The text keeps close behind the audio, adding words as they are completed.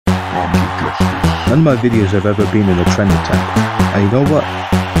None of my videos have ever been in a trending tab, and you know what?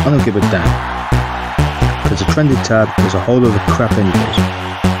 I don't give a damn, because a trending tab is a whole lot of crap anyways.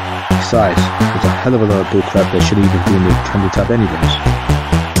 Besides, there's a hell of a lot of bullcrap that shouldn't even be in the trending tab anyways.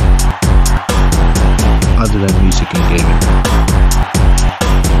 Other than music and gaming.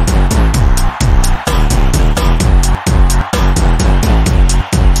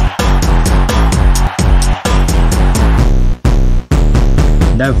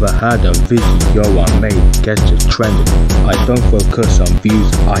 Never had a video I made get to trending. I don't focus on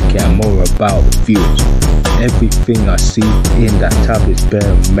views, I care more about views. Everything I see in that tab is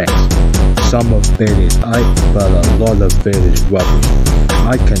bare mess. Some of it is aight, but a lot of it is rubbish.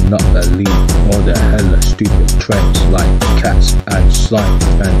 I cannot believe all the hella stupid trends like cats and slime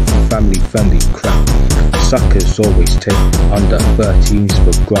and family friendly crap. Suckers always take under 13s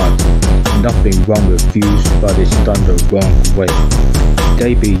for granted. Nothing wrong with views, but it's done the wrong way.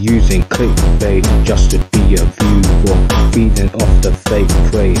 They be using clickbait just to be a view, or feeding off the fake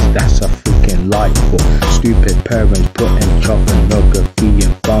praise. That's a freaking lie for stupid parents putting pornography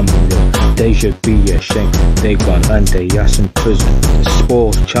in thumbnails. They should be ashamed. They gone and they ass in prison.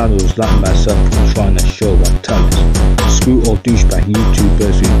 Spoil channels like myself trying to show our talents. Screw all douchebag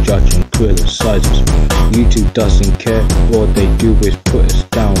YouTubers who judge and criticize us. YouTube doesn't care, all they do is put us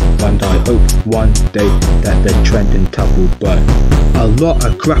down, and I hope one day that the trending tab will burn. A lot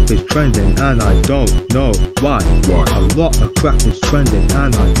of crap is trending and I don't know why. A lot of crap is trending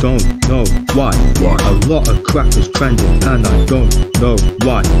and I don't know why. A lot of crap is trending and I don't know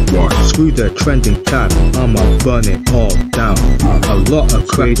why. Screw the trending tab, I'ma burn it all down. A lot of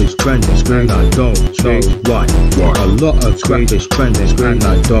crap is trending and I don't know why. A lot of crap is trending and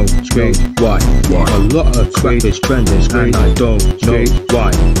I don't know why. A lot of crap is trending and I don't know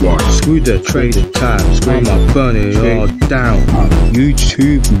why. Screw the trending tab, I'ma burn it all down.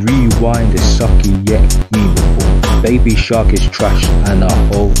 YouTube rewind is sucky yet meaningful. Baby Shark is trash and a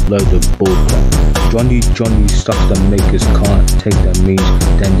whole load of bullcrap. Johnny sucks the makers can't take the means.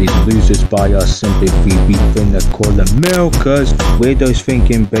 Then these losers buy our sympathy, we finna call them milkers. Weirdos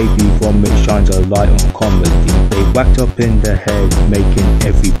thinking baby vomit shines a light on comedy. They whacked up in the head, making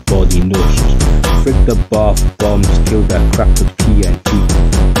everybody nauseous. Frick the bath bombs, kill that crap with TNT.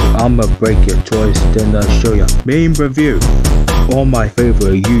 I'ma break your toys, then I'll show ya main review. All my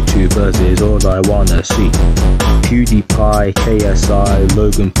favorite YouTubers is all I wanna see. PewDiePie, KSI,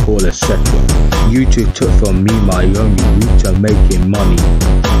 Logan Paul, etc. YouTube took from me my only route to making money.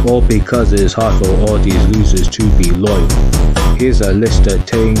 All because it's hard for all these losers to be loyal. Here's a list of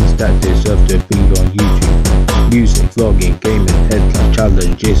things that deserve to be on YouTube. Music, vlogging, gaming, headline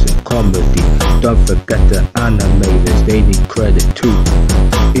challenges and comedy. Don't forget the animators, they need credit too.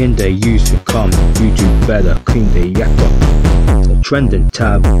 In the years to come, YouTube better clean the yak up. The trending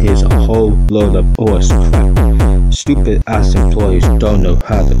tab is a whole load of horse crap. Stupid ass employees don't know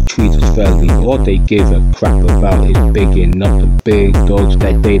how to treat us fairly. All they give a crap about is bigging up the big dogs.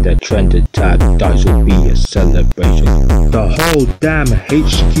 That day the trending tab dies will be a celebration. The whole damn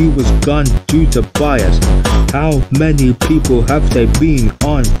HQ was gone due to bias. How many people have they been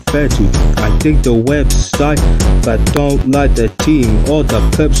unfair to? I think the website, but don't like the team. All the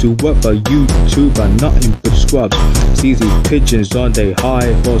plebs who work for YouTube are nothing but scrubs. See these pigeons on their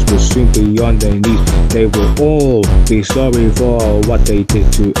high horse will soon be on their knees. They will all be sorry for what they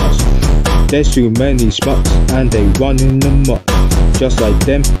did to us. There's too many smucks and they running amok. Just like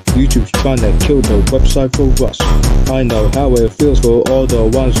them, YouTube's trying to kill the website for us. I know how it feels for all the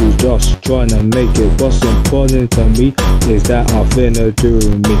ones who just trying to make it. What's important to me is that I'm finna do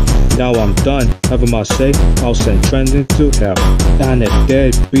me. Now I'm done having my say, I'll send trending to hell. And if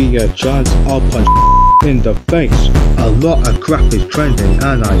there'd be a chance, I'll punch in the face. A lot of crap is trending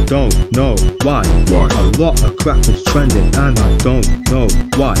and I don't know why. A lot of crap is trending and I don't know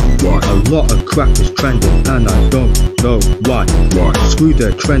why. A lot of crap is trending and I don't know why. Screw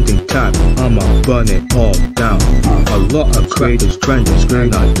the trending tab, I'ma burn it all down. A lot of crap is trending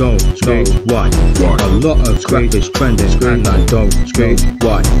and I don't know why. A lot of crap is trending and I don't know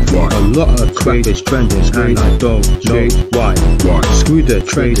why. A lot of crap is trending and I don't know why. Screw the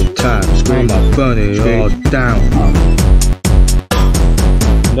trending tab, I'ma burn it all down.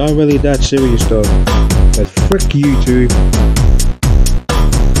 Not really that serious though, but frick YouTube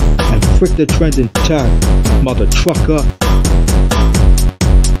and frick the trending tab, mother trucker.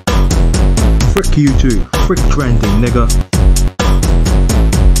 Frick YouTube, frick trending nigga.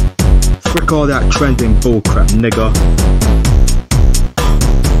 Frick all that trending bullcrap nigga.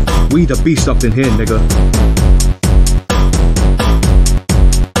 We the beast up in here nigga.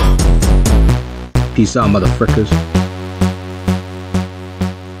 Peace out motherfrickers.